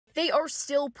They are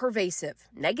still pervasive.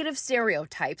 Negative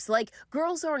stereotypes like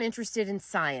girls aren't interested in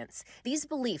science. These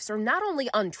beliefs are not only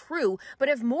untrue, but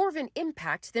have more of an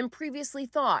impact than previously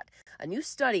thought. A new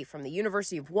study from the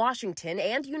University of Washington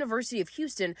and University of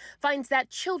Houston finds that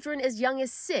children as young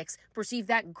as 6 perceive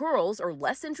that girls are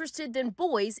less interested than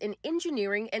boys in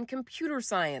engineering and computer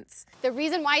science. The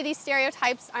reason why these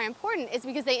stereotypes are important is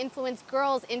because they influence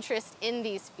girls' interest in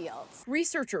these fields.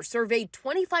 Researchers surveyed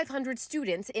 2,500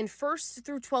 students in 1st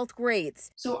through 12th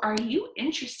grades. So are you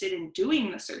interested in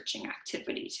doing the searching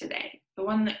activity today? The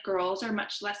one that girls are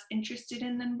much less interested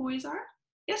in than boys are?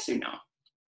 Yes or no?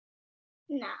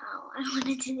 No, I want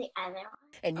to do the other one.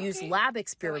 And use lab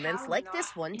experiments like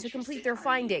this one to complete their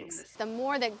findings. The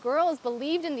more that girls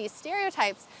believed in these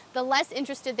stereotypes, the less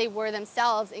interested they were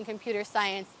themselves in computer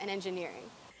science and engineering.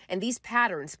 And these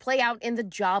patterns play out in the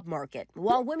job market.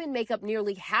 While women make up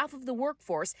nearly half of the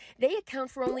workforce, they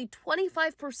account for only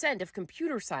 25% of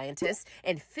computer scientists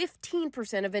and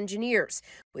 15% of engineers.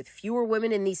 With fewer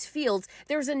women in these fields,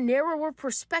 there's a narrower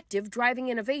perspective driving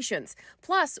innovations.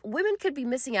 Plus, women could be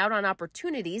missing out on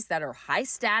opportunities that are high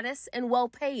status and well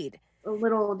paid. A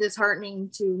little disheartening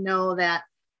to know that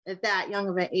at that young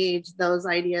of an age, those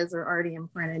ideas are already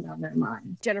imprinted on their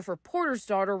minds. Jennifer Porter's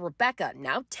daughter, Rebecca,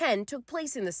 now 10, took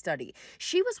place in the study.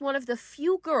 She was one of the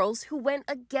few girls who went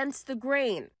against the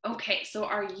grain. Okay, so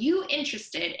are you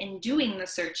interested in doing the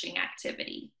searching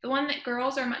activity? The one that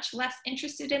girls are much less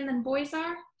interested in than boys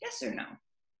are? Yes or no?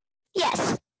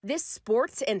 Yes. This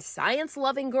sports and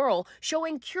science-loving girl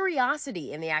showing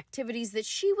curiosity in the activities that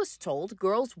she was told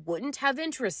girls wouldn't have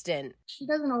interest in. She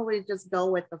doesn't always just go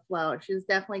with the flow. She's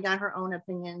definitely got her own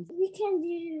opinions. We can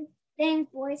do things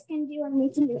boys can do, and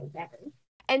we can do it better.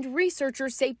 And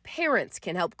researchers say parents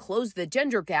can help close the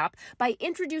gender gap by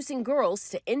introducing girls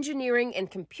to engineering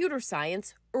and computer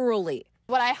science early.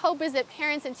 What I hope is that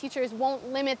parents and teachers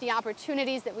won't limit the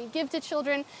opportunities that we give to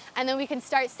children, and then we can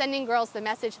start sending girls the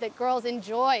message that girls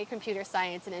enjoy computer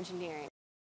science and engineering.